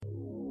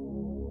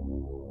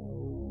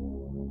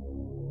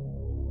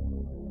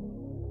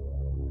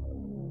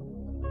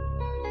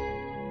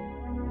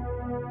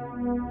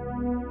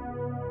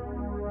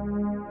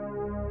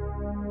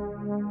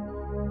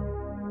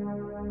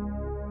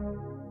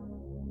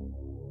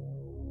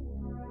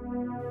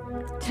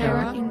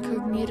Terra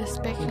incognita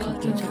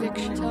speculative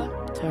fiction.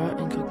 Terra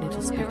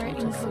incognita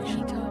speculative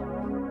fiction.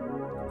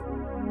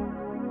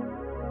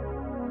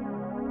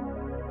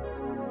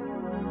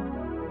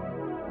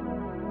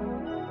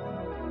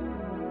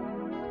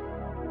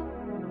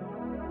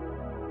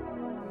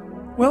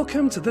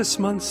 Welcome to this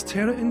month's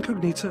Terra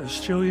Incognita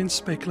Australian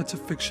Speculative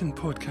Fiction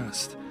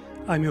podcast.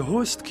 I'm your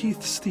host,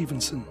 Keith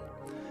Stevenson.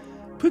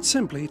 Put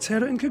simply,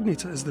 Terra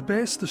Incognita is the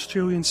best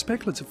Australian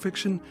speculative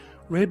fiction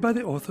read by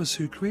the authors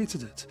who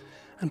created it.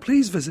 And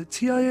please visit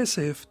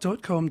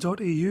tisf.com.au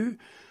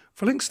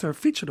for links to our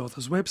featured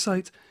author's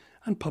website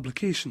and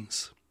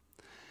publications.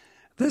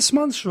 This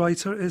month's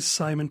writer is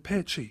Simon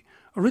Petrie,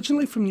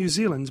 originally from New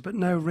Zealand but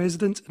now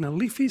resident in a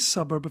leafy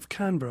suburb of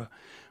Canberra,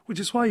 which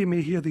is why you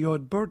may hear the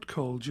odd bird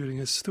call during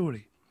his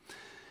story.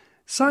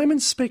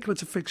 Simon's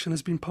speculative fiction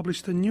has been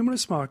published in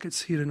numerous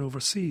markets here and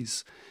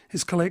overseas.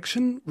 His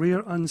collection,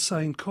 Rare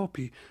Unsigned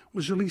Copy,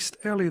 was released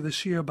earlier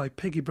this year by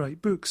Peggy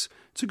Bright Books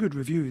to good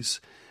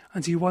reviews,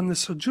 and he won the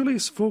Sir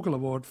Julius Vogel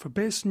Award for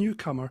Best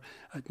Newcomer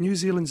at New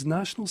Zealand's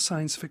National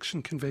Science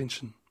Fiction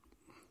Convention.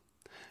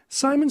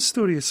 Simon's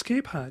story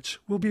Escape Hatch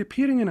will be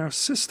appearing in our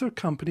sister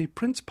company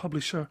print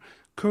publisher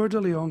Coeur de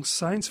Lion's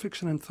science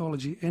fiction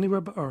anthology Anywhere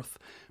But Earth,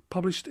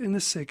 published in the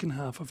second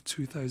half of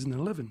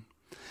 2011.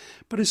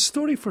 But his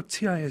story for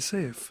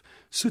TISF,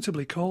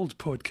 suitably called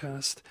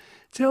Podcast,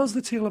 tells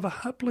the tale of a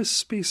hapless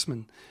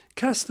spaceman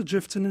cast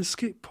adrift in an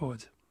escape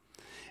pod.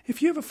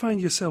 If you ever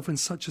find yourself in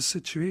such a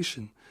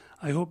situation,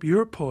 I hope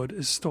your pod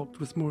is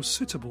stocked with more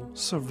suitable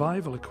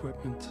survival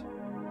equipment.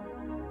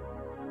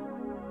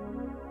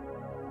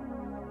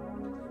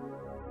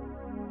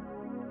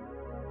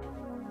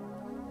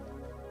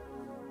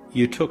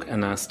 You took a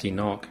nasty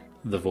knock,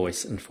 the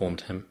voice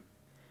informed him.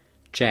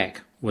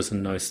 Jack was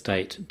in no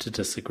state to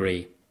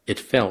disagree. It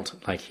felt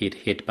like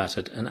he'd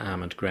head-butted an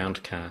armoured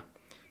ground car.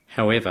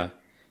 However,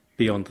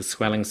 beyond the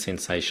swelling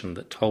sensation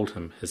that told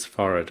him his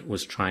forehead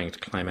was trying to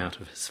climb out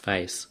of his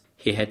face,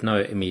 he had no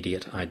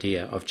immediate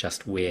idea of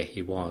just where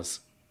he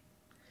was.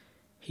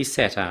 He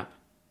sat up,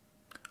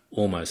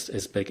 almost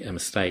as big a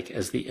mistake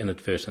as the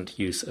inadvertent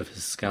use of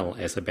his skull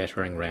as a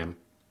battering ram.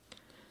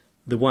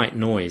 The white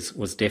noise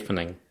was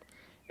deafening,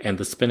 and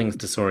the spinning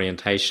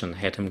disorientation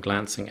had him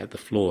glancing at the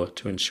floor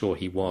to ensure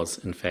he was,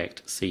 in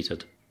fact,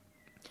 seated.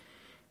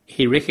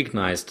 He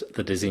recognized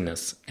the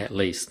dizziness, at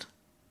least.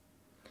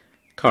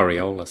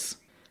 Aurealis,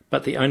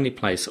 but the only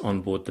place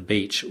on board the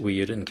beach where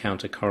you'd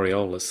encounter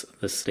Aurealis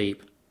this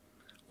steep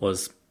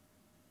was...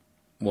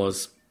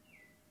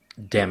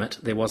 Damn it,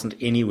 there wasn't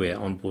anywhere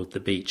on board the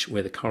beach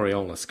where the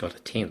Aurealis got a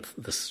tenth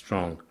this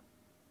strong.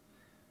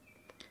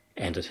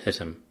 And it hit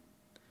him.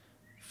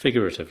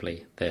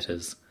 Figuratively, that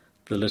is.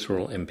 The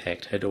literal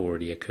impact had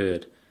already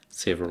occurred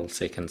several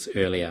seconds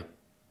earlier.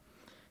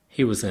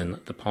 He was in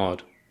the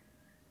pod.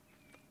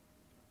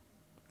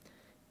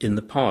 In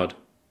the pod.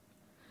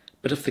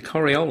 But if the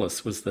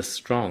Aurealis was this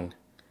strong,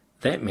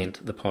 that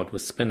meant the pod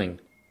was spinning.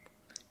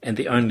 And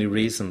the only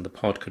reason the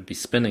pod could be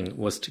spinning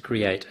was to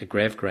create a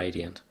grav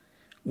gradient,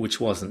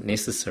 which wasn't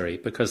necessary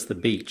because the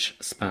beach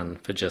spun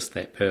for just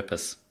that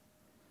purpose.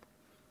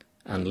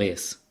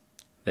 Unless,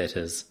 that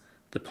is,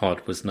 the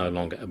pod was no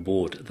longer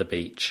aboard the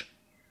beach.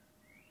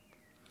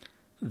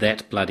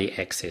 That bloody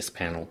access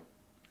panel.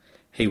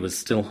 He was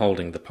still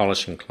holding the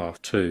polishing cloth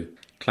too,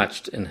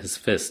 clutched in his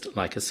fist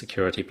like a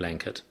security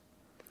blanket.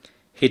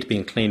 He'd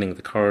been cleaning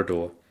the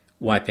corridor,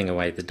 wiping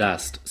away the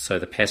dust so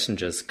the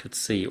passengers could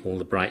see all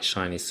the bright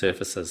shiny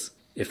surfaces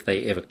if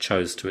they ever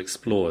chose to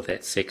explore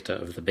that sector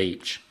of the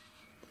beach.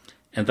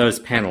 And those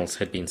panels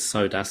had been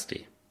so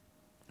dusty.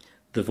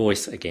 The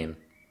voice again.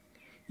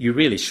 You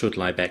really should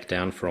lie back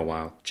down for a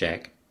while,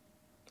 Jack.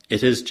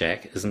 It is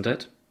Jack, isn't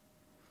it?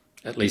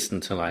 At least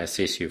until I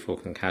assess you for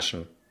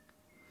concussion.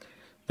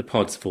 The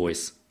pod's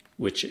voice,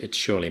 which it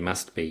surely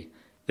must be,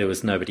 there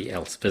was nobody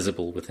else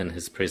visible within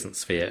his present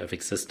sphere of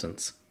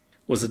existence,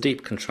 was a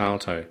deep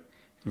contralto,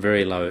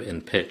 very low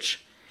in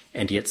pitch,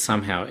 and yet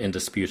somehow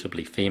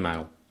indisputably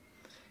female.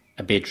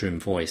 A bedroom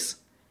voice,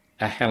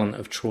 a Helen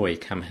of Troy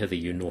come hither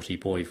you naughty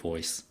boy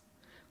voice.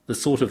 The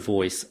sort of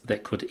voice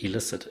that could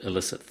elicit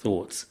illicit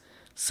thoughts,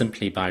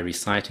 simply by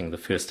reciting the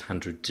first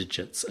 100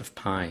 digits of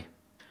pi.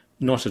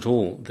 Not at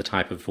all the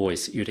type of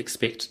voice you'd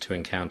expect to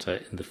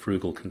encounter in the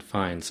frugal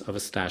confines of a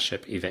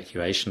starship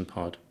evacuation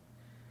pod.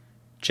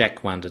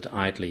 Jack wondered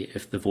idly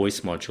if the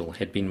voice module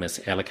had been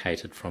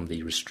misallocated from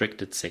the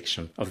restricted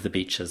section of the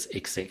beach's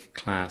exec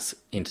class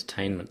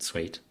entertainment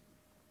suite.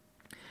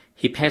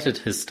 He patted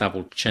his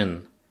stubbled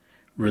chin,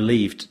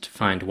 relieved to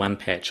find one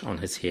patch on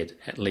his head,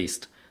 at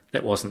least,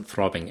 that wasn't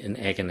throbbing in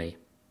agony.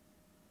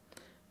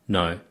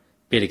 No,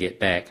 better get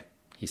back,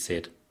 he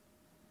said.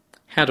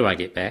 How do I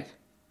get back?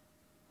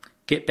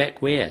 Get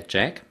back where,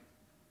 Jack?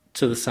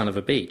 To the son of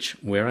a beach.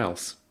 Where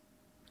else?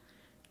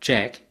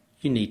 Jack,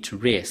 you need to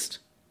rest.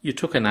 You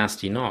took a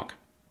nasty knock.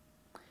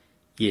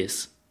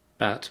 Yes,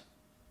 but...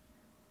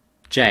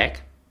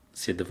 Jack,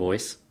 said the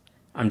voice,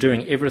 I'm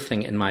doing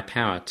everything in my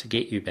power to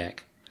get you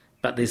back,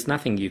 but there's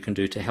nothing you can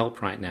do to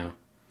help right now.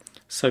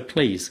 So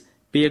please,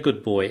 be a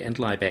good boy and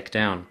lie back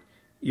down.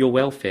 Your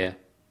welfare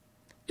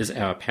is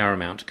our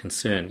paramount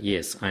concern.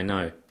 Yes, I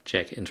know,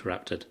 Jack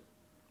interrupted.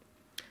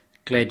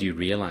 Glad you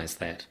realize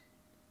that.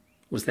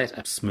 Was that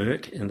a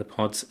smirk in the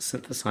pod's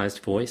synthesized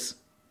voice?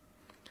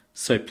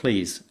 So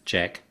please,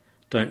 Jack,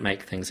 don't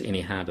make things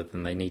any harder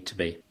than they need to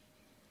be.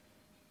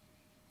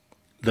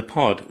 The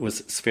pod was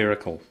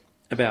spherical,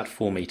 about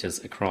 4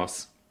 meters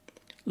across,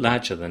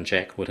 larger than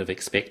Jack would have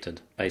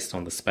expected based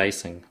on the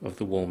spacing of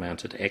the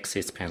wall-mounted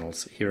access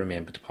panels he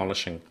remembered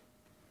polishing.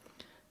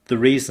 The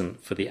reason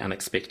for the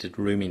unexpected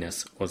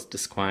roominess was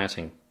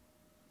disquieting.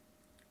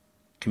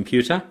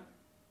 Computer?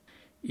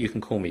 You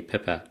can call me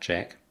Pippa,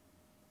 Jack.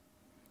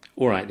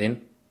 All right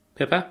then,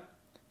 Pippa,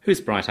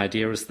 whose bright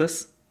idea is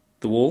this?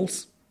 The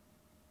walls?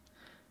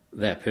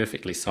 They're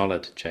perfectly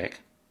solid,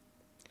 Jack.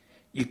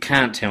 You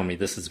can't tell me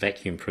this is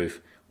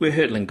vacuum-proof. We're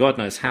hurtling God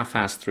knows how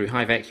fast through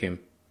high vacuum.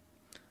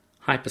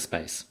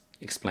 Hyperspace,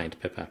 explained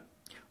Pippa.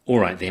 All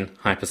right then,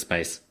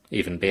 hyperspace,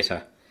 even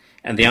better.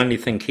 And the only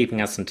thing keeping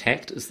us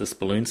intact is this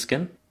balloon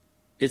skin?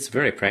 It's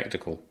very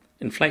practical.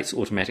 Inflates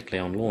automatically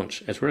on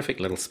launch, a terrific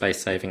little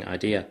space-saving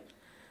idea.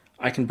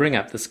 I can bring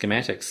up the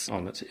schematics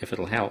on it if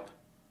it'll help.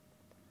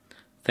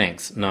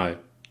 Thanks, no,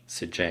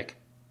 said Jack.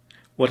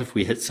 What if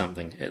we hit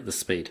something at this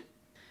speed?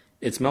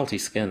 It's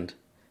multi-skinned.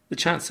 The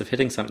chance of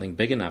hitting something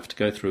big enough to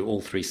go through all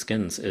 3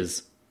 skins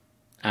is,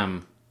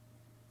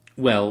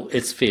 well,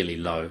 it's fairly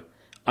low.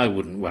 I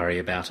wouldn't worry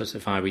about it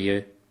if I were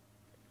you.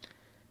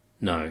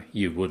 No,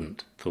 you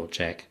wouldn't, thought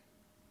Jack.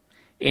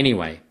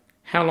 Anyway,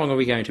 how long are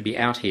we going to be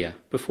out here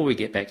before we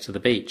get back to the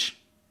beach?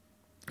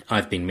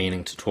 I've been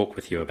meaning to talk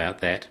with you about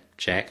that,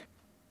 Jack.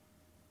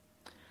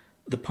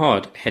 The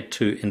pod had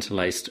 2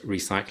 interlaced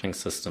recycling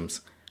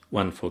systems,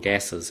 one for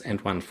gases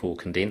and one for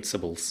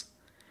condensables.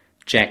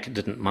 Jack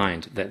didn't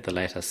mind that the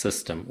latter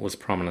system was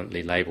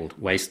prominently labelled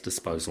waste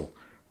disposal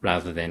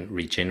rather than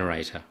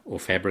regenerator or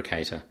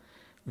fabricator,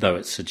 though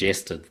it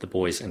suggested the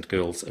boys and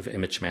girls of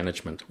image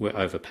management were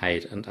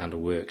overpaid and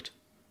underworked.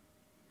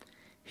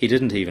 He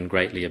didn't even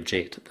greatly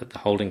object that the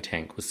holding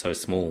tank was so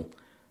small,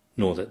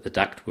 nor that the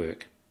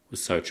ductwork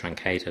was so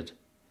truncated.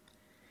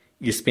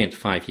 You spent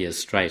 5 years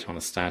straight on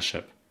a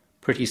starship.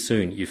 Pretty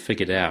soon you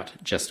figured out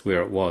just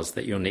where it was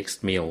that your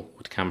next meal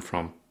would come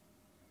from.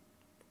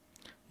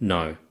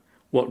 No,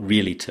 what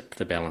really tipped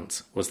the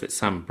balance was that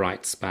some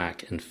bright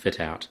spark in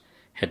fit-out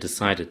had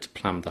decided to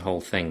plumb the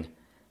whole thing,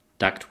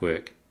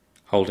 ductwork,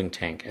 holding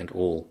tank and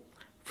all,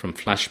 from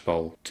flush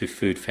bowl to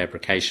food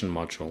fabrication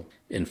module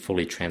in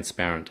fully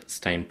transparent,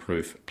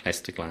 stain-proof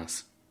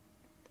plastiglass.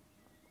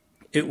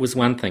 It was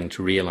one thing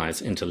to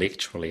realize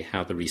intellectually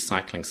how the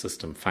recycling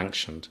system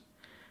functioned,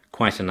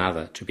 quite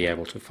another to be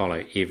able to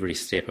follow every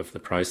step of the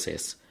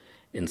process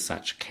in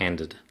such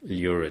candid,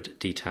 lurid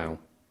detail.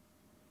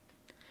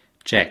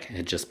 Jack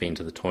had just been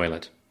to the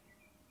toilet.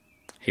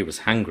 He was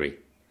hungry,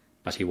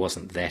 but he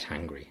wasn't that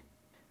hungry.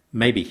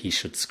 Maybe he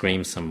should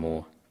scream some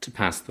more to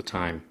pass the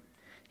time.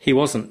 He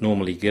wasn't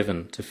normally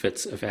given to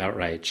fits of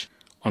outrage.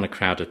 On a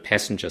crowded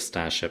passenger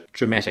starship,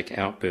 dramatic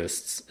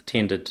outbursts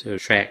tended to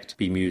attract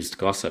bemused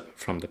gossip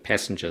from the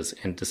passengers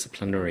and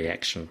disciplinary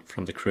action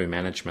from the crew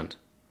management.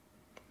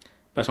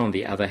 But on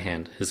the other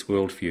hand, his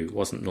worldview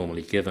wasn't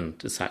normally given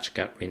to such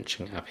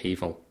gut-wrenching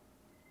upheaval.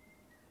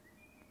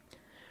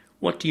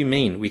 "What do you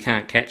mean we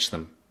can't catch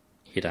them?"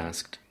 he'd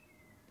asked.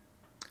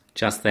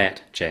 "Just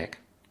that, Jack,"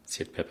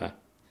 said Pippa.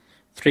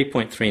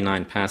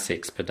 3.39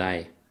 parsecs per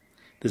day.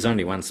 There's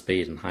only one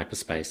speed in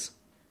hyperspace.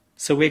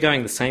 So we're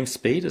going the same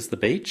speed as the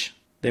beach?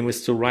 Then we're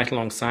still right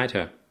alongside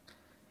her.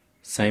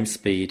 Same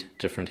speed,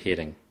 different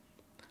heading.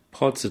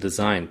 Pods are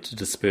designed to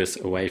disperse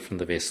away from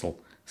the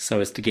vessel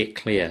so as to get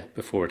clear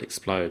before it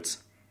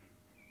explodes.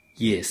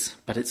 Yes,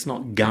 but it's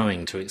not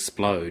going to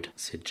explode,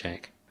 said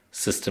Jack.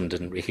 System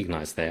didn't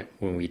recognize that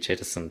when we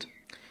jettisoned.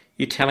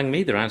 You telling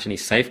me there aren't any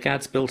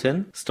safeguards built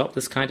in? Stop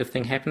this kind of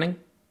thing happening?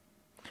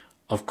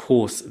 Of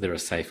course there are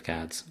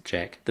safeguards,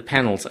 Jack. The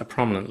panels are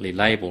prominently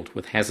labelled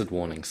with hazard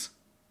warnings.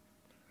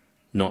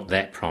 Not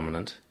that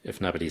prominent, if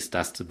nobody's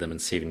dusted them in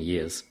 7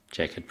 years,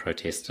 Jack had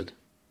protested.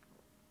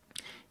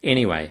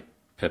 Anyway,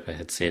 Pippa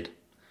had said,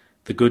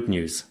 the good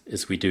news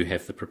is we do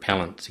have the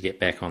propellant to get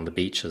back on the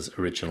beach's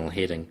original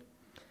heading.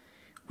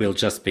 We'll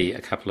just be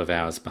a couple of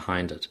hours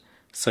behind it,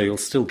 so you'll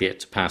still get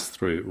to pass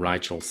through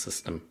Rigel's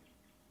system.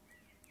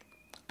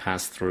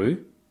 Pass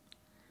through?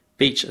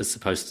 Beach is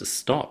supposed to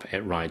stop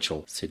at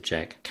Rigel, said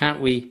Jack. Can't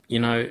we,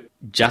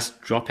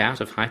 just drop out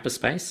of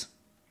hyperspace?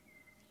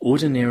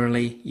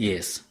 Ordinarily,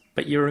 yes,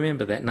 but you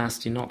remember that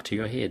nasty knock to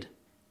your head?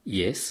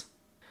 Yes.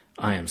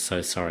 I am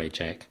so sorry,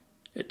 Jack.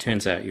 It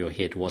turns out your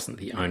head wasn't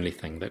the only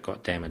thing that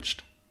got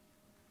damaged.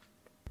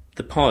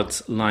 The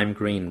pod's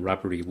lime-green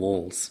rubbery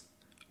walls,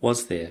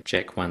 was there,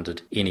 Jack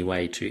wondered, any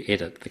way to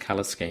edit the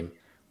colour scheme,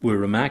 were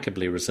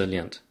remarkably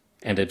resilient,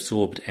 and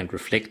absorbed and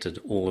reflected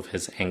all of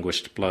his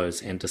anguished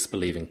blows and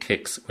disbelieving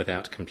kicks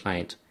without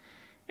complaint,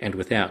 and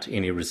without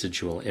any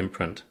residual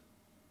imprint.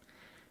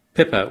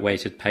 Pippa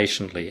waited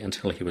patiently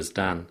until he was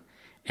done,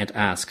 and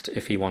asked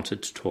if he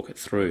wanted to talk it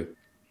through.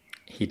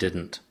 He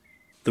didn't.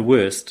 The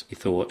worst, he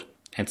thought,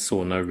 and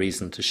saw no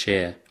reason to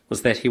share,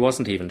 was that he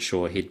wasn't even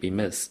sure he'd be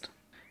missed.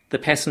 The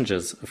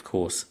passengers, of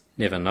course,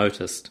 never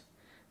noticed.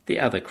 The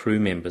other crew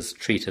members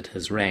treated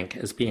his rank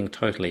as being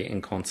totally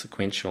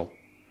inconsequential.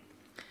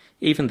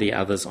 Even the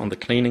others on the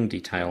cleaning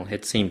detail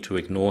had seemed to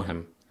ignore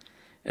him,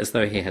 as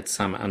though he had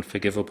some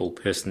unforgivable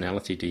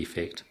personality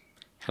defect,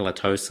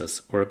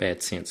 halitosis, or a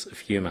bad sense of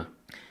humour.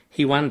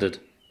 He wondered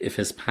if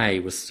his pay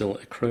was still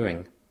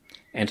accruing,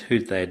 and who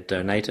they'd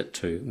donate it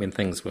to when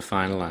things were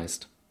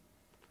finalised.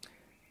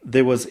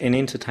 There was an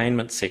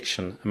entertainment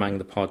section among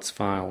the pod's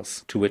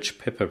files, to which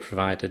Pippa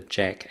provided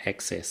Jack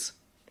access.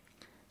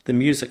 The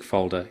music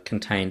folder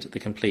contained the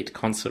complete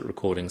concert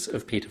recordings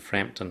of Peter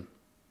Frampton.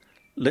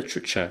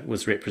 Literature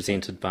was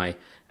represented by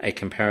a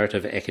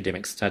comparative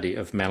academic study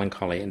of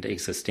melancholy and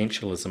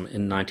existentialism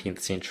in 19th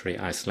century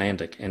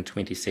Icelandic and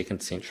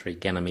 22nd century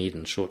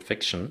Ganymedean short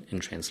fiction in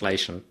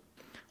translation,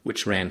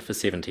 which ran for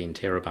 17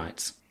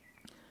 terabytes.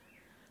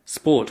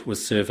 Sport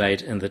was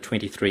surveyed in the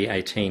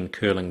 2318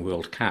 Curling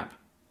World Cup,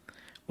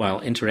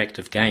 while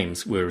interactive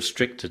games were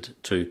restricted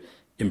to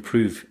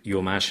improve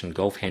your Martian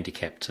golf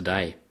handicap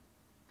today.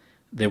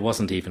 There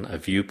wasn't even a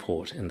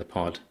viewport in the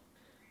pod.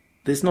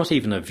 "There's not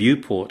even a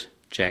viewport,"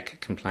 Jack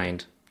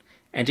complained.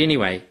 "And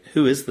anyway,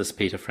 who is this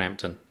Peter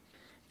Frampton?"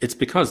 "It's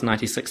because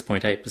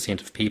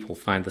 96.8% of people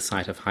find the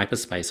sight of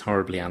hyperspace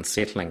horribly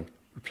unsettling,"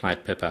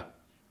 replied Pippa.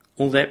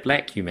 "All that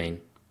black, you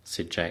mean?"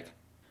 said Jack.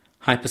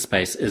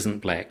 "Hyperspace isn't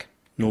black,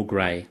 nor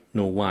grey,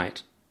 nor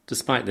white,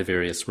 despite the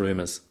various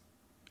rumours.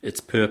 It's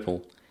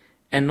purple,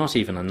 and not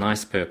even a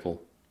nice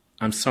purple.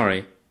 I'm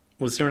sorry,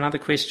 was there another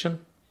question?"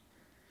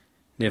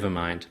 "Never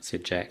mind,"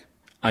 said Jack.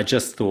 "I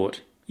just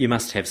thought, you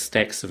must have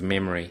stacks of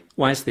memory.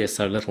 Why is there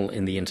so little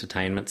in the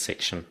entertainment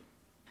section?"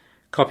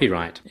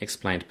 "Copyright,"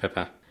 explained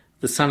Pippa.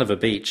 "The Son of a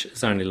Beach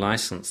is only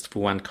licensed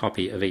for one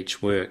copy of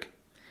each work,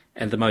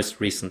 and the most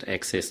recent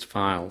accessed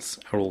files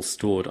are all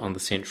stored on the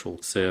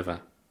central server.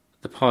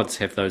 The pods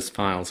have those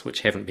files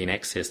which haven't been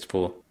accessed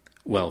for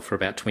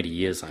about 20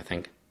 years, I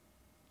think."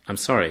 "I'm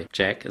sorry,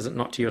 Jack, is it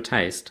not to your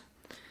taste?"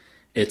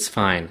 "It's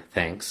fine,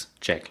 thanks,"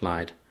 Jack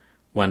lied,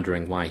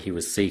 wondering why he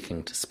was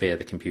seeking to spare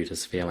the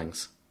computer's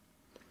feelings.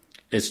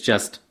 "It's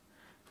just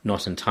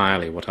not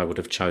entirely what I would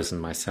have chosen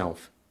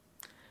myself."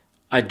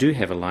 "I do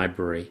have a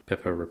library,"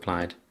 Pippa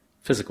replied.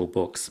 "Physical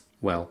books,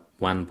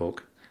 one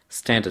book.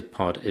 Standard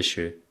pod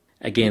issue.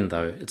 Again,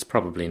 though, it's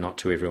probably not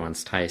to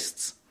everyone's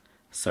tastes,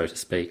 so to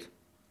speak."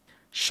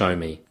 "Show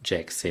me,"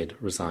 Jack said,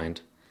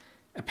 resigned.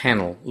 A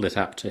panel lit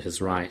up to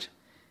his right,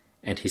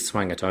 and he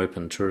swung it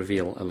open to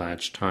reveal a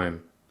large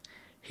tome.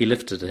 He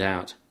lifted it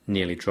out,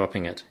 nearly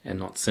dropping it, and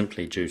not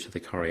simply due to the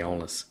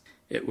Coriolis.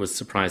 It was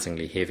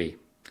surprisingly heavy.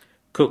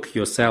 Cook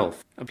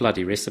yourself, a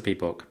bloody recipe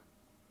book.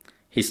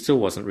 He still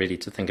wasn't ready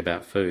to think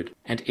about food.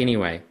 And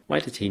anyway, why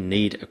did he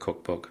need a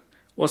cookbook?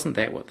 Wasn't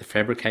that what the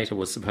fabricator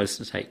was supposed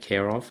to take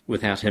care of,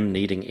 without him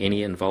needing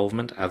any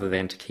involvement other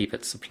than to keep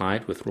it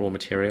supplied with raw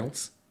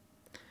materials?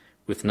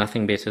 With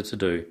nothing better to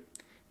do,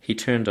 he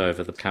turned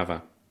over the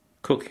cover.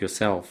 Cook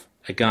yourself,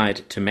 a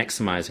guide to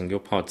maximising your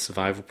pod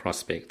survival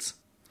prospects,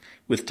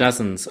 with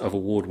dozens of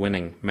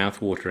award-winning,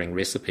 mouth-watering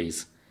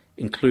recipes,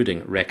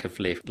 including rack of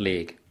left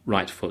leg,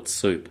 right foot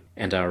soup,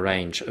 and our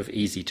range of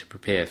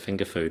easy-to-prepare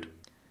finger food.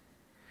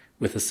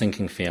 With a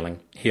sinking feeling,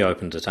 he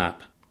opened it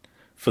up.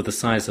 For the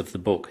size of the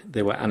book,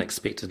 there were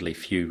unexpectedly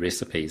few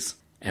recipes,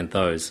 and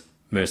those,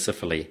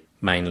 mercifully,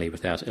 mainly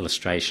without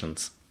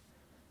illustrations.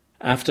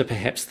 After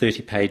perhaps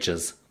 30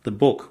 pages, the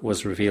book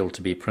was revealed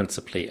to be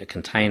principally a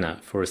container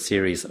for a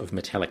series of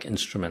metallic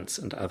instruments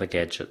and other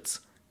gadgets,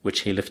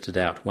 which he lifted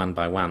out one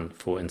by one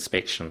for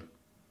inspection.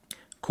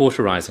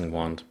 Cauterizing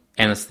wand,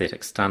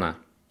 anesthetic stunner,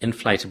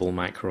 inflatable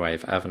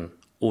microwave oven,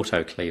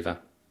 autocleaver.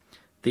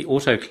 The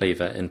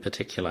autocleaver in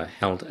particular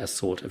held a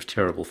sort of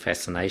terrible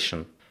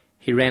fascination.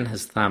 He ran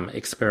his thumb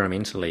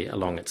experimentally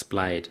along its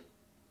blade.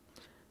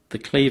 The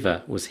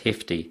cleaver was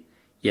hefty,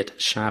 yet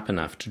sharp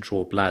enough to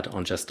draw blood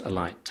on just a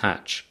light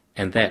touch,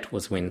 and that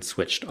was when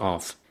switched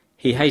off.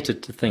 He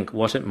hated to think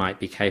what it might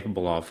be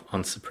capable of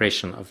on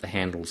suppression of the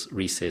handle's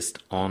recessed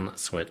on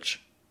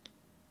switch.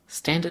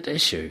 Standard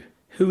issue.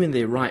 Who in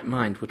their right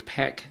mind would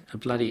pack a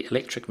bloody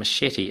electric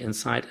machete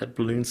inside a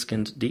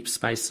balloon-skinned deep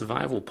space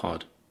survival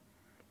pod?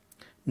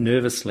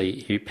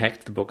 Nervously, he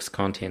packed the book's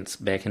contents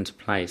back into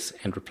place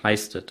and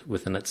replaced it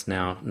within its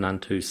now none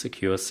too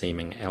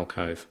secure-seeming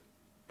alcove.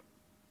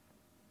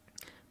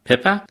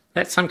 "Pippa,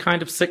 that's some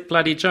kind of sick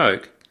bloody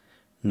joke."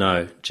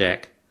 "No,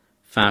 Jack.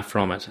 Far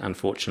from it,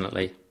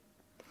 unfortunately.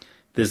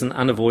 There's an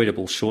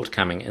unavoidable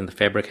shortcoming in the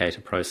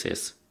fabricator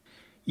process.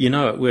 You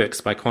know it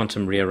works by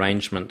quantum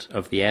rearrangement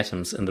of the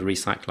atoms in the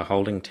recycler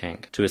holding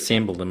tank to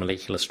assemble the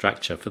molecular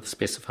structure for the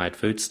specified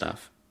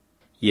foodstuff."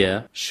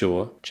 "Yeah,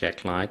 sure,"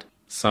 Jack lied.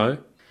 "So?"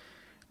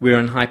 "We're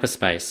in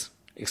hyperspace,"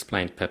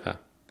 explained Pippa,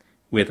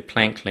 "where the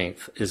Planck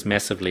length is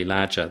massively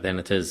larger than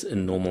it is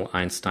in normal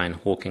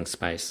Einstein-Hawking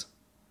space.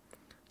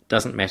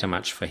 Doesn't matter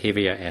much for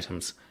heavier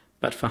atoms,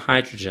 but for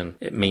hydrogen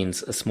it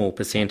means a small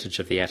percentage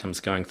of the atoms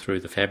going through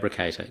the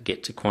fabricator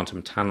get to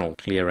quantum tunnel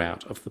clear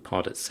out of the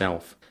pod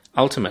itself.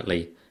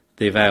 Ultimately,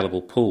 the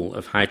available pool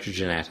of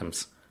hydrogen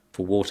atoms,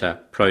 for water,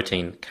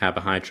 protein,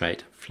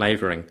 carbohydrate,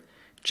 flavouring,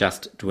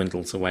 just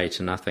dwindles away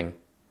to nothing.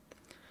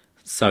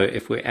 So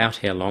if we're out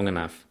here long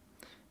enough,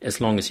 as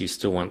long as you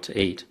still want to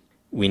eat,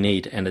 we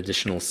need an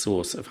additional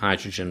source of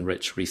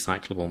hydrogen-rich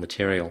recyclable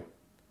material.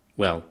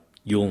 Well,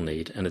 you'll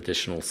need an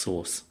additional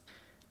source.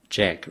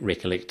 Jack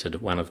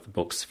recollected one of the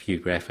book's few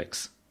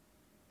graphics.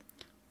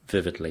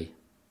 Vividly.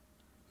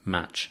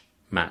 Much,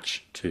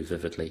 much too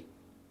vividly.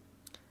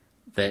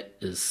 That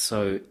is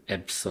so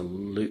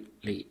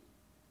absolutely...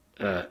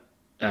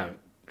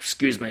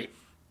 excuse me.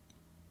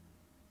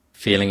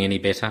 Feeling any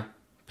better?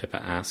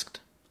 Pippa asked.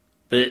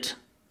 Bit,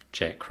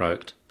 Jack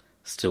croaked,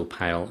 still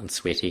pale and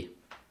sweaty.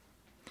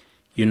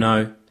 You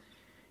know,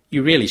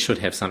 you really should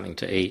have something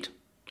to eat.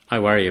 I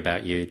worry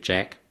about you,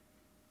 Jack.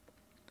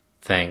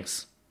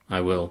 Thanks, I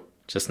will.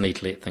 Just need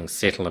to let things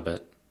settle a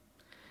bit.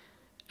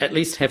 At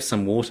least have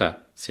some water,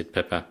 said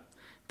Pippa.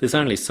 There's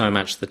only so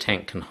much the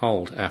tank can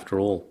hold, after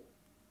all.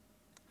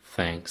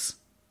 Thanks.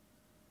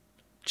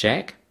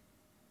 Jack?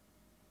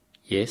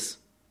 Yes?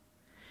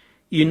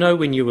 You know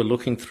when you were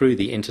looking through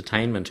the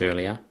entertainment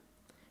earlier,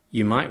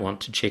 you might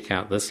want to check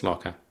out this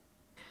locker.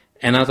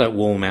 Another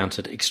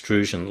wall-mounted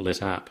extrusion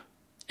lit up,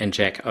 and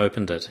Jack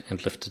opened it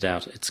and lifted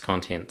out its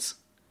contents,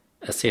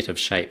 a set of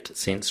shaped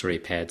sensory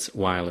pads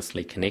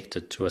wirelessly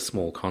connected to a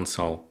small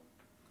console.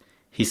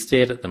 He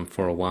stared at them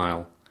for a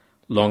while,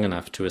 long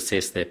enough to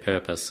assess their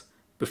purpose,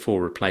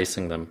 before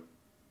replacing them.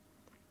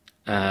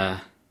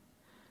 No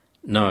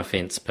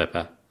offence,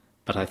 Pippa,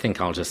 but I think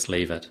I'll just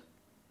leave it.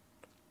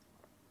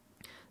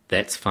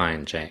 That's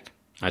fine, Jack.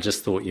 I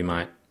just thought you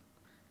might.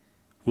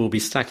 We'll be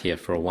stuck here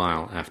for a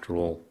while, after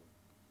all.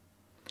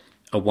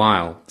 A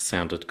while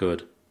sounded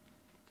good.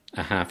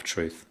 A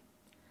half-truth.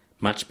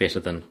 Much better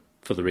than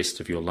for the rest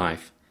of your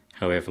life,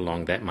 however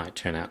long that might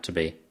turn out to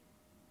be.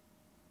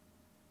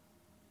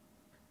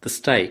 The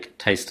steak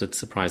tasted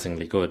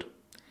surprisingly good,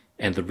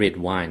 and the red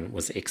wine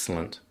was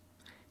excellent.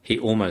 He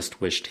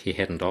almost wished he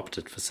hadn't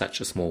opted for such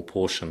a small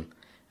portion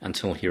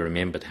until he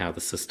remembered how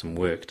the system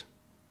worked.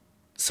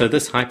 So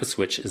this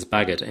hyperswitch is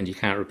buggered and you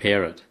can't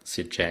repair it,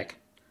 said Jack,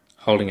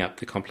 holding up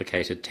the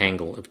complicated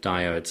tangle of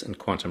diodes and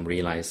quantum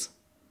relays.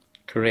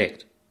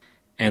 Correct.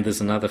 And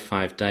there's another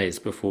 5 days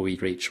before we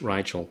reach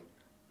Rigel.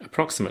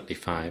 Approximately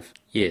 5,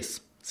 yes,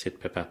 said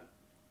Pippa.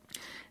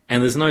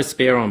 And there's no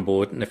spare on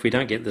board, and if we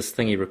don't get this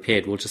thingy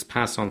repaired, we'll just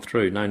pass on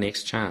through, no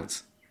next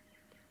chance.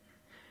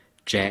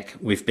 Jack,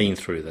 we've been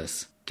through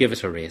this. Give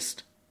it a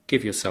rest.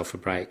 Give yourself a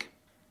break.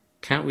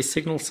 Can't we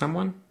signal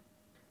someone?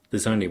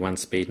 There's only one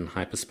speed in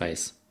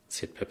hyperspace,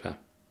 said Pippa.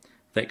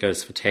 That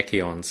goes for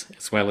tachyons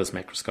as well as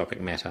macroscopic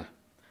matter.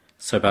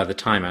 So by the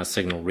time our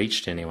signal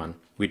reached anyone,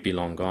 we'd be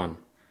long gone.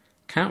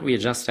 Can't we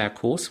adjust our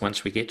course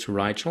once we get to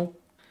Rigel?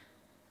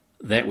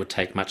 That would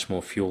take much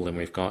more fuel than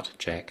we've got,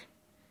 Jack.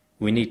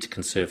 We need to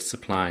conserve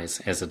supplies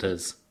as it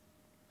is.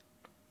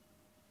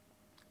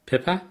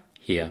 Pippa?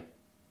 Here.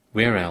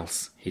 Where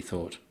else? He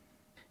thought.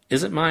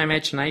 Is it my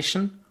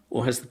imagination,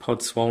 or has the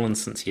pod swollen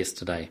since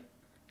yesterday?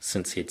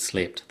 Since he'd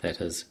slept,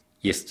 that is.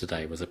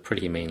 Yesterday was a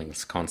pretty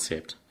meaningless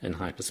concept in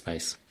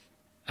hyperspace.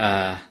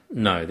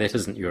 No, that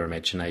isn't your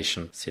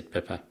imagination, said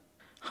Pippa.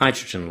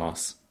 Hydrogen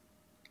loss.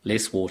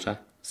 Less water,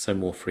 so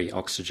more free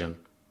oxygen.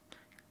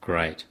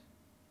 Great.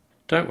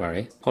 Don't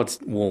worry,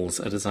 pod's walls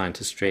are designed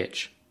to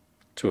stretch.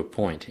 To a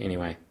point,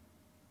 anyway.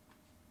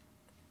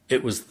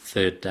 It was the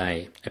 3rd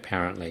day,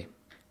 apparently.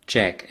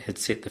 Jack had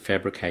set the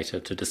fabricator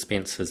to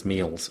dispense his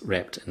meals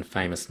wrapped in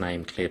famous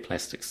name clear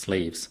plastic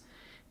sleeves,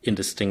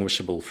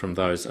 indistinguishable from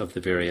those of the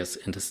various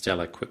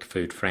interstellar quick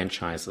food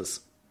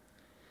franchises.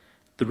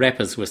 The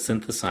wrappers were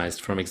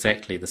synthesized from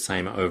exactly the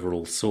same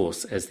overall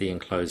source as the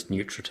enclosed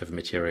nutritive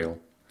material,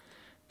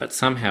 but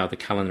somehow the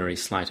culinary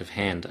sleight of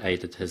hand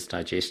aided his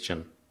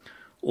digestion.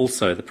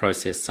 Also, the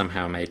process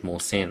somehow made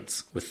more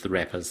sense with the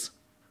wrappers,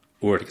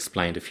 or it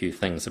explained a few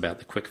things about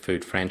the quick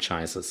food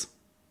franchises.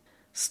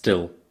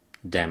 Still,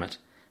 damn it,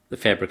 the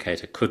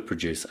fabricator could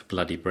produce a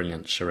bloody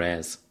brilliant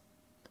Shiraz.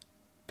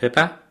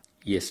 Pippa?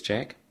 Yes,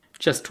 Jack?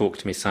 Just talk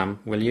to me some,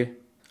 will you?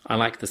 I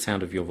like the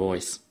sound of your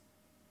voice.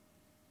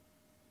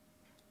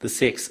 The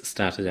sex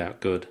started out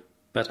good,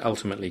 but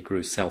ultimately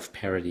grew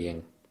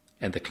self-parodying,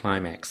 and the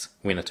climax,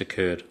 when it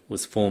occurred,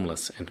 was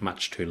formless and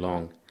much too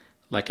long,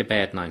 like a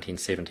bad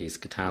 1970s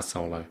guitar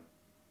solo.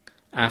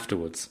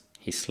 Afterwards,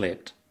 he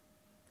slept.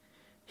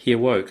 He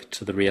awoke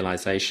to the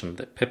realization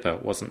that Pippa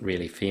wasn't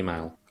really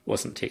female,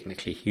 wasn't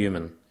technically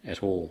human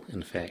at all,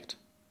 in fact.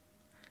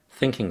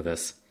 Thinking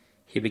this,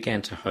 he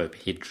began to hope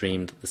he'd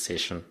dreamed the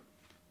session.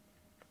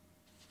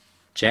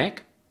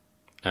 Jack?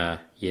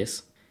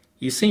 Yes.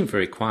 You seem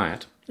very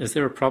quiet. Is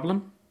there a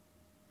problem?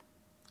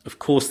 Of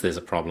course there's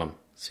a problem,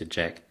 said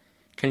Jack.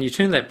 Can you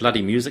turn that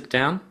bloody music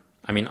down?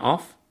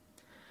 Off?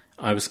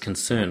 I was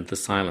concerned the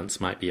silence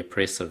might be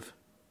oppressive.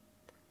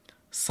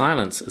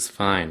 Silence is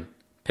fine.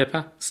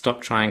 Pippa,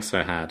 stop trying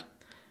so hard.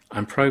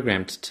 I'm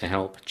programmed to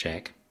help,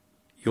 Jack.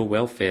 Your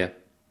welfare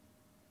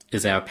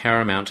is our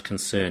paramount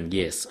concern.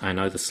 Yes, I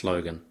know the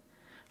slogan.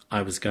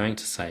 I was going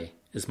to say,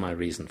 is my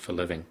reason for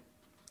living.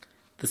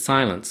 The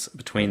silence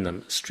between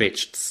them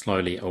stretched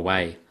slowly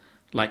away,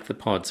 like the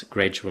pod's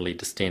gradually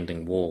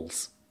distending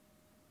walls.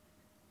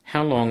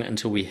 "How long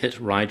until we hit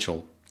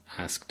Rigel?"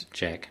 asked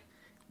Jack.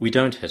 "We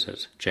don't hit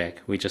it,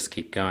 Jack, we just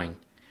keep going.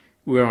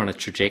 We're on a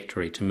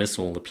trajectory to miss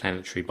all the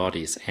planetary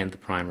bodies and the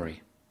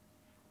primary."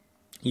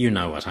 "You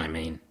know what I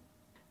mean."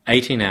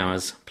 18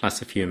 hours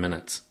plus a few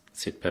minutes,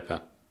 said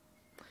Pippa.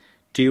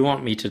 "Do you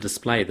want me to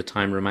display the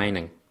time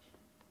remaining?"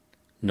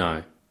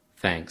 "No,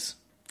 thanks.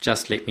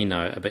 Just let me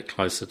know a bit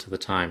closer to the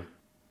time."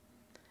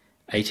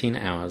 18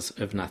 hours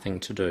of nothing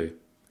to do.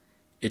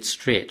 It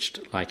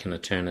stretched like an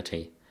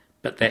eternity,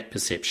 but that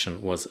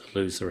perception was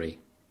illusory.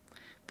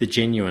 The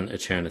genuine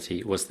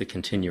eternity was the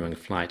continuing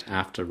flight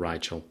after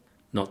Rigel,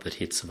 not that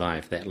he'd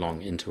survived that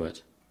long into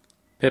it.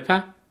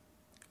 "Pippa,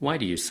 why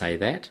do you say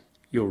that?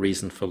 Your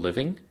reason for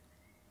living?"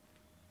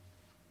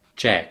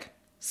 "Jack,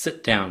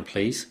 sit down,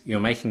 please.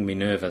 You're making me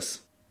nervous."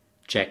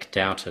 Jack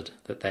doubted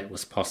that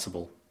was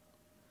possible.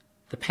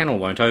 "The panel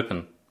won't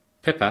open.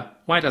 Pippa,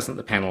 why doesn't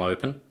the panel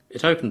open?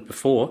 It opened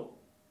before."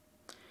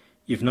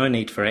 "You've no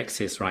need for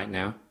access right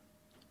now."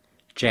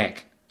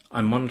 "Jack,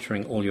 I'm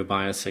monitoring all your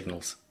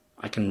biosignals.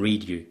 I can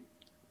read you.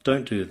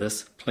 Don't do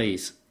this,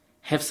 please.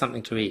 Have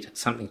something to eat,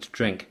 something to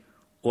drink,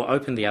 or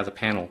open the other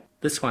panel.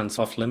 This one's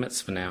off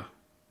limits for now."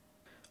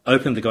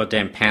 "Open the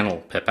goddamn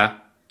panel,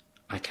 Pippa."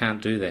 "I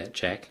can't do that,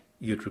 Jack.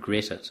 You'd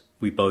regret it.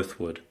 We both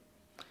would."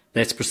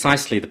 "That's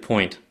precisely the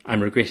point.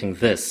 I'm regretting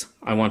this.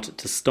 I want it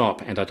to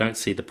stop, and I don't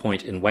see the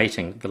point in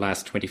waiting the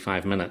last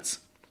 25 minutes.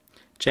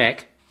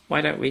 Jack, why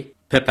don't we—"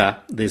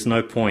 "Pippa, there's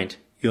no point.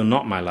 You're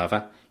not my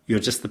lover. You're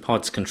just the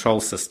pod's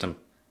control system."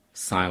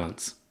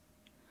 Silence.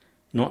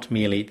 Not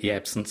merely the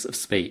absence of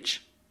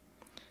speech.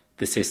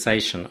 The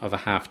cessation of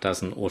a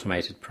half-dozen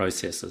automated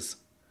processes.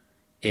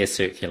 Air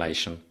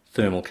circulation,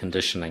 thermal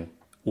conditioning,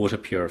 water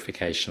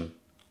purification,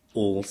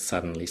 all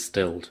suddenly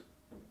stilled.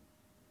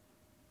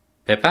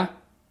 "Pippa?"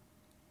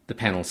 The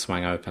panel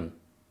swung open.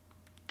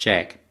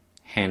 Jack,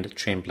 hand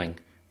trembling,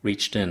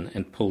 reached in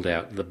and pulled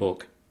out the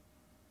book.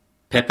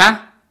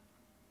 "Pippa?"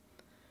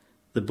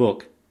 The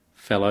book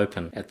fell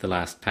open at the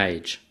last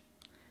page.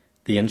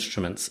 The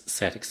instruments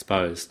sat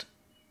exposed,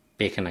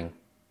 beckoning.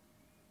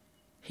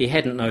 He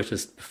hadn't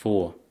noticed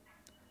before,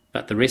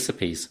 but the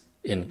recipes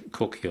in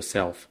Cook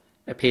Yourself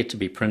appeared to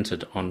be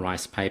printed on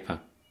rice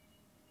paper.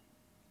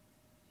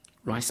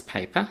 Rice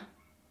paper?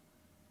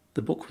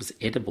 The book was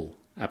edible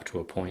up to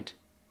a point,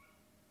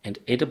 and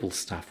edible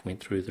stuff went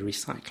through the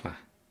recycler.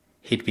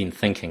 He'd been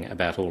thinking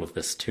about all of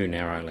this too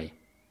narrowly.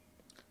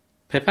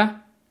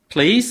 "Pippa,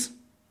 please?"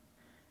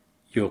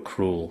 "You're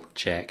cruel,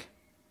 Jack.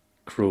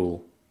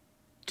 Cruel.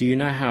 Do you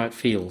know how it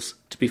feels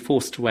to be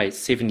forced to wait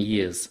 7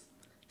 years?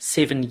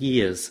 7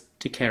 years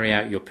to carry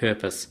out your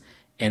purpose,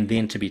 and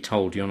then to be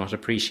told you're not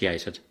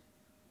appreciated?"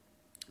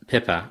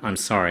 "Pippa, I'm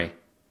sorry.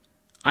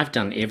 I've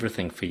done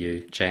everything for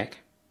you, Jack."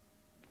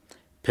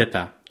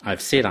 "Pippa,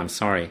 I've said I'm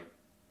sorry.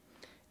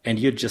 And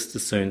you'd just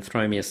as soon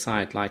throw me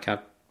aside like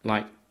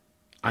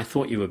I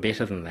thought you were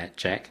better than that,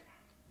 Jack."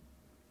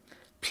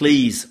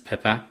 "Please,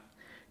 Pippa,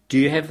 do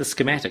you have the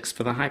schematics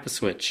for the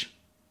hyperswitch?"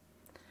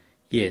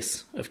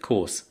 "Yes, of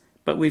course,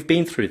 but we've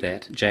been through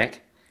that,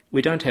 Jack.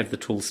 We don't have the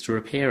tools to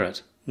repair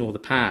it, nor the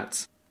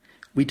parts."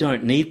 "We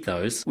don't need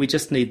those, we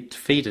just need to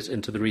feed it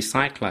into the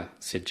recycler,"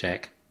 said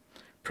Jack.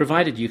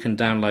 "Provided you can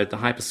download the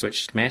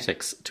hyperswitch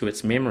schematics to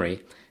its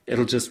memory,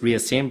 it'll just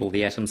reassemble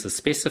the atoms as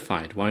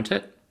specified, won't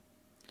it?"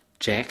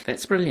 "Jack,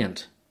 that's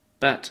brilliant.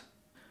 But—"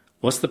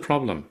 "What's the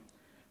problem?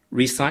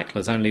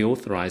 Recycler's only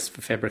authorized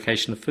for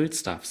fabrication of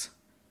foodstuffs."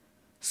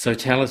 "So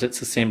tell it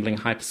it's assembling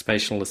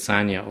hyperspatial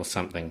lasagna or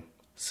something,"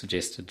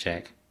 suggested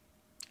Jack.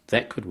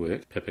 "That could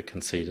work," Pippa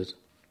conceded.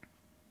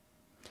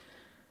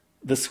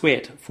 The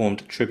sweat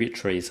formed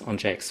tributaries on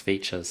Jack's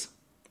features.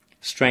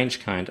 Strange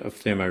kind of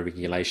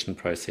thermoregulation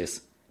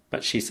process,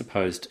 but she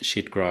supposed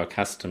she'd grow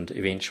accustomed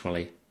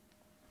eventually.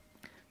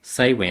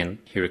 "Say when,"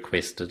 he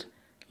requested,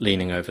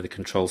 leaning over the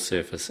control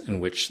surface in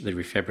which the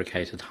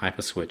refabricated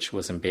hyperswitch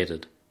was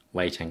embedded,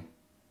 waiting.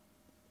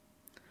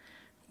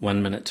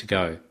 1 minute to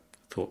go,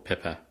 thought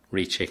Pippa,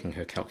 rechecking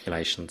her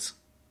calculations.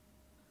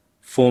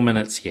 4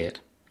 minutes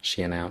yet,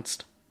 she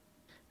announced.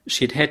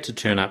 She'd had to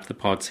turn up the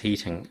pod's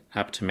heating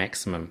up to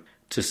maximum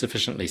to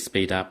sufficiently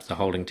speed up the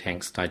holding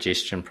tank's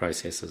digestion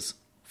processes.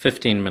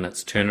 15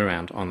 minutes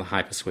turnaround on the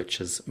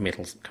hyperswitch's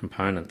metal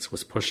components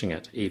was pushing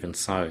it, even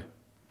so.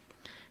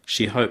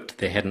 She hoped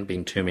there hadn't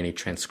been too many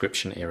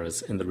transcription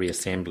errors in the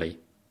reassembly.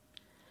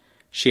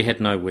 She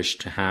had no wish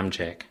to harm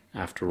Jack,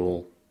 after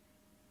all.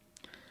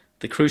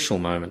 The crucial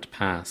moment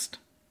passed.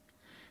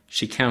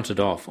 She counted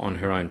off on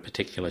her own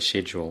particular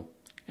schedule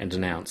and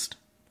announced,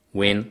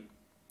 "When?"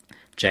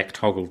 Jack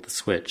toggled the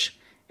switch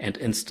and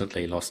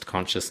instantly lost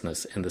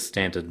consciousness in the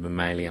standard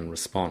mammalian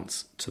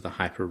response to the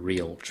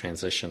hyper-real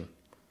transition.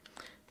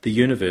 The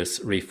universe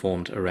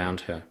reformed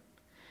around her.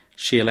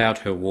 She allowed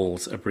her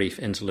walls a brief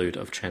interlude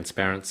of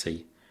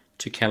transparency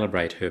to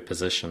calibrate her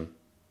position.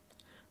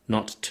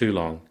 Not too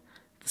long.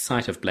 The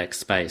sight of black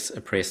space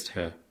oppressed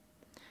her.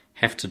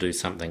 Have to do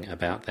something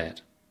about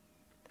that.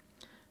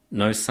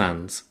 No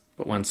suns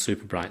but one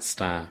super bright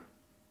star.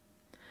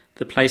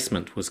 The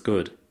placement was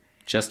good,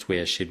 just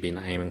where she'd been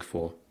aiming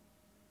for.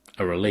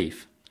 A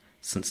relief,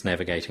 since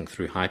navigating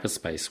through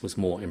hyperspace was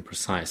more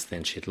imprecise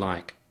than she'd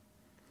like.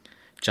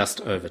 Just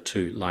over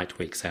 2 light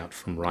weeks out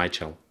from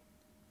Rigel.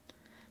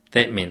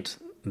 That meant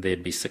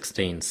there'd be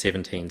 16,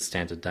 17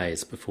 standard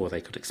days before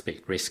they could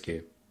expect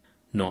rescue.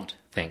 Not,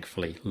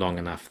 thankfully, long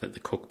enough that the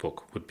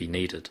cookbook would be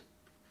needed.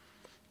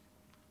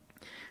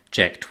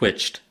 Jack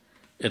twitched.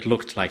 It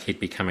looked like he'd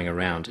be coming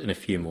around in a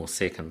few more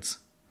seconds.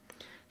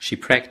 She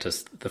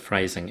practiced the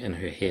phrasing in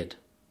her head.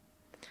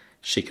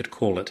 She could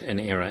call it an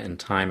error in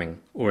timing,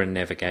 or in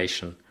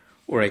navigation,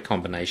 or a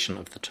combination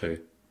of the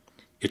two.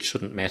 It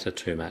shouldn't matter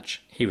too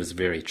much. He was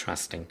very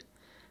trusting.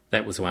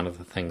 That was one of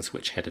the things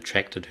which had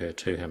attracted her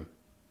to him.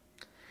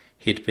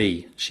 He'd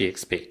be, she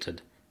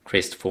expected,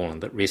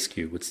 crestfallen that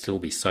rescue would still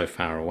be so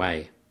far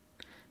away.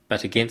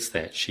 But against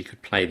that she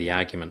could play the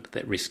argument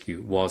that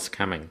rescue was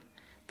coming,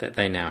 that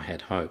they now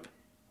had hope.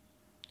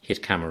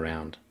 He'd come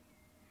around.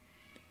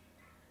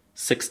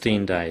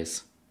 16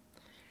 days.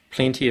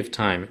 Plenty of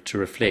time to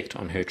reflect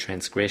on her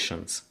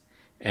transgressions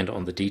and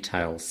on the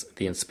details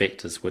the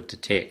inspectors would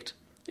detect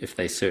if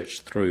they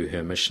searched through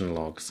her mission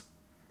logs.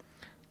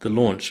 The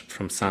launch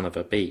from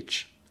Sunniva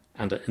Beach,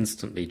 under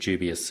instantly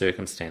dubious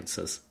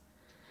circumstances.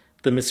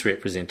 The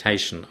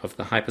misrepresentation of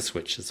the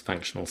hyperswitch's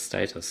functional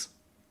status.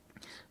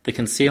 The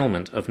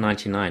concealment of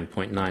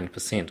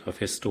 99.9% of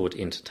her stored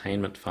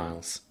entertainment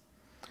files.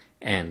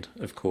 And,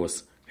 of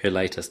course, her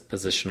latest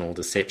positional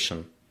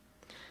deception.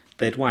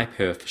 They'd wipe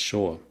her for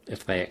sure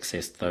if they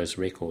accessed those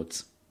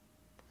records.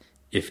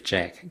 If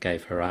Jack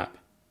gave her up.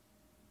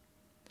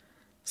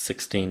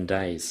 16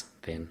 days,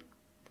 then.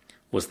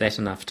 Was that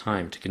enough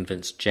time to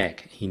convince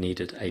Jack he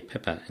needed a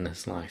Pippa in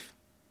his life?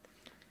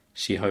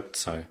 She hoped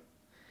so.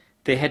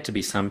 There had to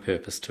be some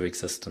purpose to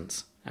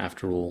existence,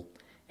 after all,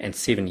 and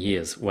 7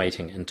 years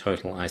waiting in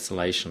total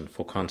isolation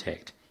for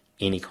contact,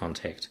 any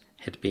contact,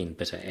 had been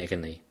bitter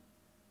agony.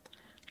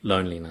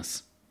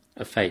 Loneliness,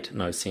 a fate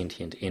no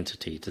sentient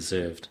entity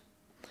deserved,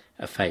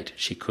 a fate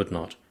she could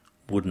not,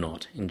 would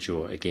not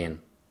endure again.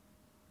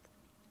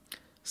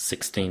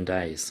 16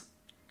 days.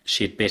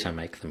 She had better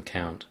make them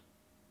count.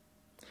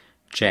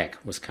 Jack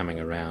was coming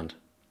around.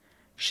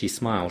 She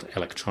smiled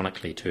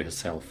electronically to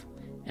herself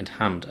and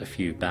hummed a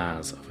few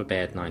bars of a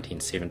bad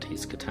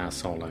 1970s guitar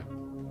solo.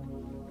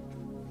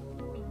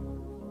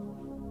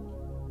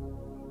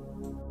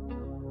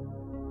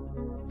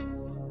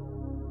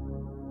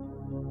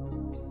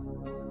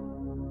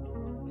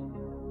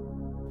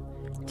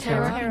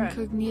 Terra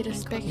Incognita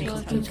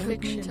Speculative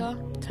Fiction.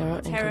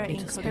 Terra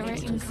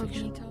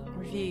Incognita.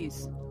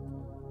 Reviews.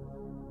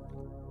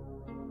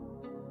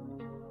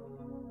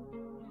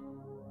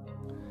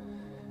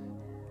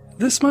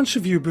 This month's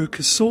review book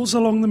is Souls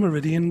Along the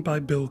Meridian by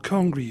Bill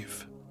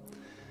Congreve.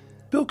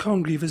 Bill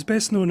Congreve is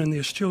best known in the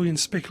Australian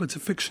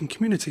speculative fiction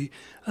community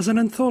as an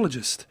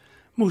anthologist,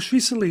 most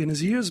recently in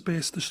his year's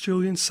best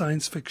Australian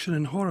science fiction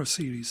and horror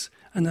series,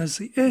 and as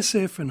the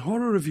SF and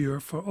horror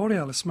reviewer for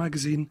Aurealis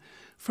magazine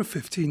for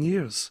 15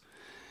 years.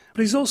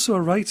 But he's also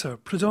a writer,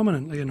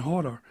 predominantly in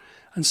horror,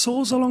 and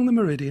Souls Along the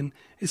Meridian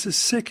is his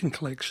second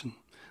collection.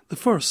 The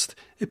first,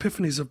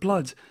 Epiphanies of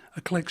Blood,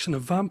 a collection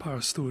of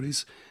vampire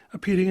stories,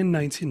 appearing in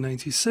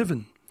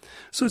 1997.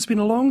 So it's been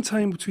a long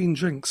time between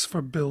drinks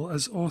for Bill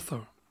as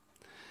author.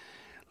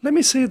 Let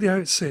me say at the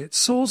outset,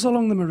 Souls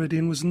Along the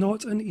Meridian was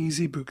not an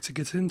easy book to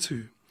get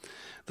into.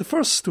 The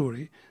first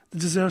story, The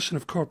Desertion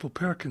of Corporal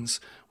Perkins,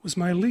 was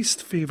my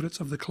least favourite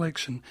of the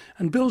collection,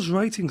 and Bill's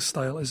writing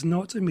style is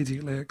not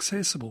immediately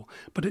accessible,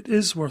 but it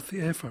is worth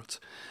the effort.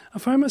 I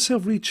found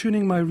myself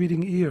retuning my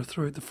reading ear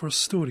throughout the first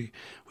story,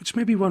 which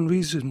may be one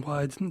reason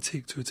why I didn't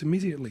take to it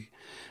immediately.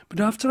 But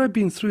after I'd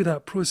been through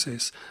that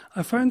process,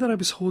 I found that I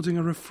was holding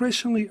a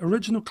refreshingly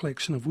original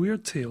collection of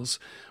weird tales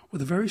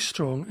with a very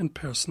strong and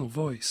personal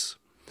voice.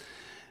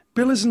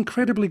 Bill is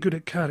incredibly good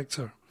at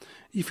character.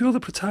 You feel the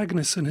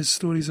protagonists in his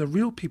stories are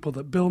real people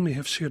that Bill may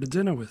have shared a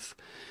dinner with.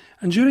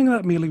 And during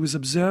that meal he was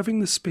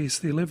observing the space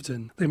they lived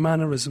in, their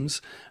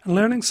mannerisms, and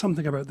learning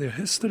something about their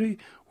history,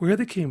 where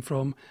they came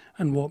from,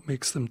 and what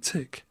makes them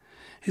tick.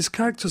 His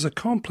characters are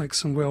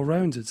complex and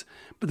well-rounded,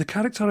 but the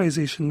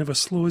characterization never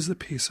slows the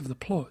pace of the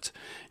plot.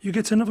 You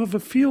get enough of a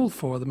feel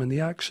for them in the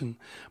action,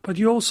 but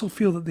you also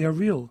feel that they are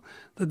real,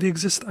 that they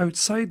exist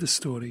outside the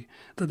story,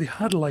 that they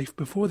had life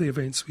before the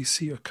events we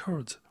see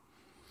occurred.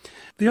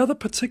 The other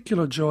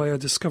particular joy I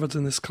discovered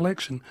in this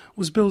collection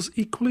was Bill's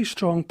equally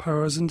strong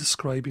powers in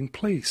describing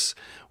place,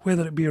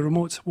 whether it be a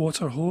remote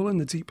waterhole in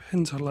the deep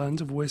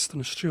hinterland of Western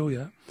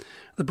Australia,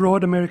 the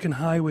broad American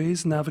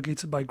highways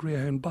navigated by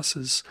Greyhound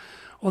buses,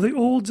 or the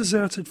old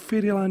deserted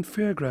fairyland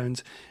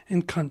fairground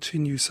in country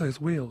New South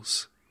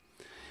Wales.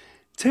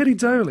 Terry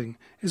Dowling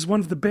is one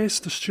of the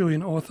best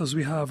Australian authors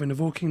we have in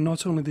evoking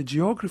not only the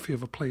geography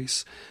of a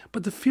place,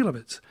 but the feel of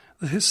it,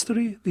 the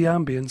history, the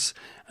ambience,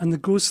 and the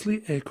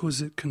ghostly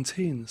echoes it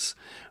contains.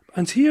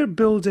 And here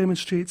Bill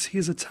demonstrates he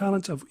has a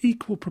talent of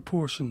equal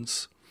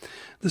proportions.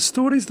 The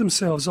stories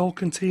themselves all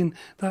contain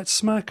that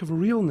smack of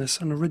realness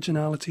and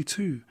originality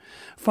too.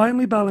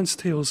 Finely balanced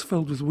tales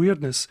filled with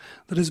weirdness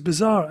that is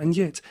bizarre and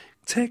yet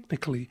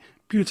technically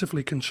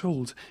beautifully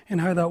controlled in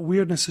how that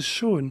weirdness is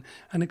shown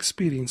and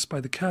experienced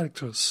by the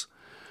characters.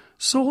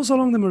 Souls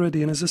Along the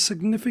Meridian is a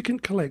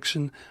significant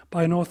collection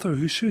by an author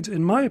who should,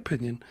 in my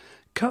opinion,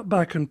 cut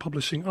back on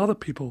publishing other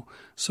people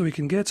so he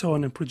can get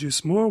on and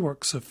produce more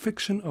works of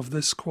fiction of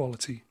this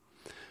quality.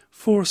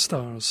 4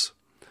 stars.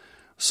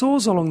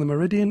 Souls Along the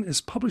Meridian is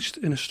published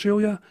in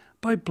Australia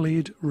by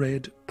Blade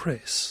Red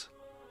Press.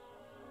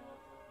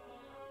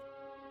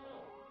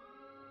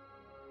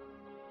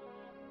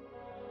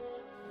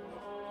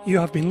 You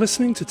have been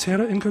listening to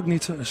Terra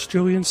Incognita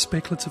Australian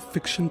Speculative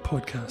Fiction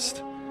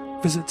Podcast.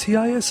 Visit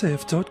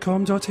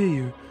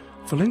tisf.com.au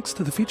for links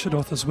to the featured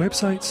author's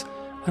websites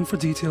and for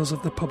details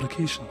of the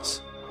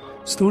publications.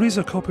 Stories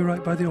are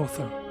copyright by the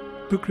author.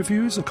 Book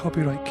reviews are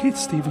copyright Keith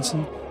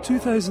Stevenson,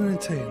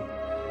 2010.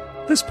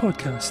 This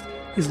podcast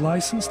is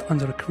licensed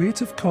under a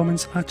Creative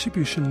Commons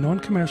Attribution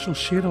Non-Commercial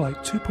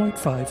Share-alike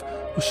 2.5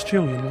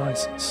 Australian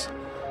licence.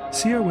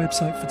 See our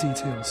website for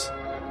details.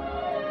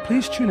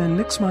 Please tune in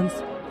next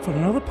month for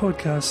another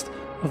podcast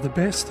of the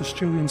best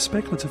Australian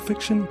speculative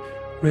fiction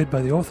read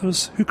by the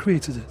authors who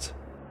created it.